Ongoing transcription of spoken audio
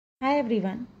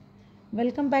everyone,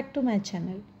 welcome back to my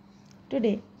channel.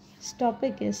 Today's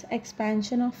topic is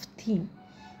expansion of theme.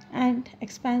 And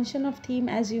expansion of theme,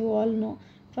 as you all know,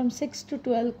 from 6th to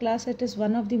 12th class, it is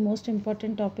one of the most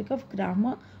important topic of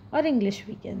grammar or English,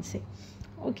 we can say.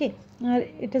 Okay,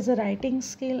 it is a writing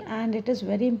skill and it is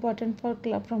very important for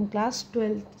from class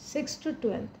 12, 6th to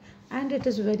 12th, and it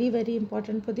is very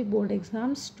important for the board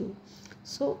exams too.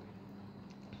 So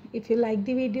if you like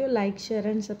the video, like, share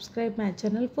and subscribe my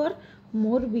channel for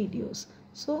more videos.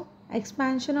 So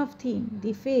expansion of theme.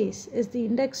 The face is the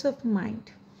index of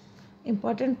mind.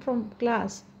 Important from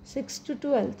class 6 to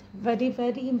 12th.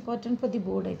 Very important for the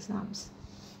board exams.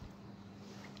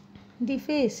 The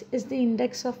face is the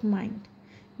index of mind.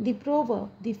 The proverb,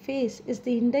 the face is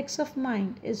the index of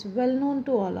mind, is well known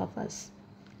to all of us.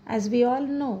 As we all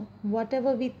know,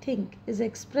 whatever we think is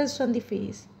expressed on the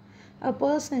face. A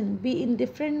person be in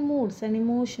different moods and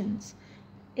emotions.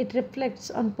 It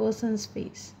reflects on person's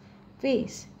face.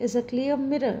 Face is a clear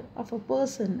mirror of a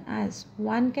person, as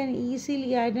one can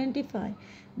easily identify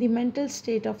the mental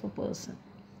state of a person.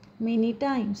 Many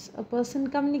times a person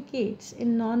communicates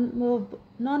in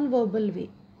non-verbal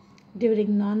way.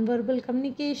 During non-verbal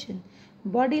communication,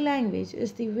 body language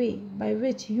is the way by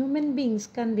which human beings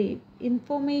convey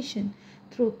information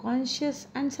through conscious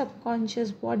and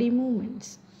subconscious body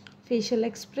movements. Facial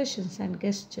expressions and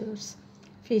gestures.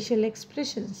 Facial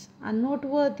expressions are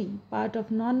noteworthy part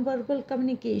of non-verbal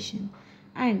communication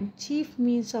and chief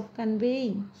means of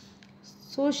conveying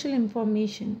social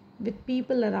information with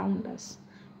people around us.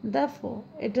 Therefore,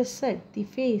 it is said the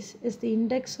face is the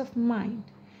index of mind.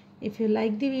 If you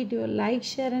like the video, like,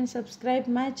 share and subscribe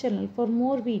my channel for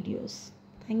more videos.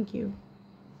 Thank you.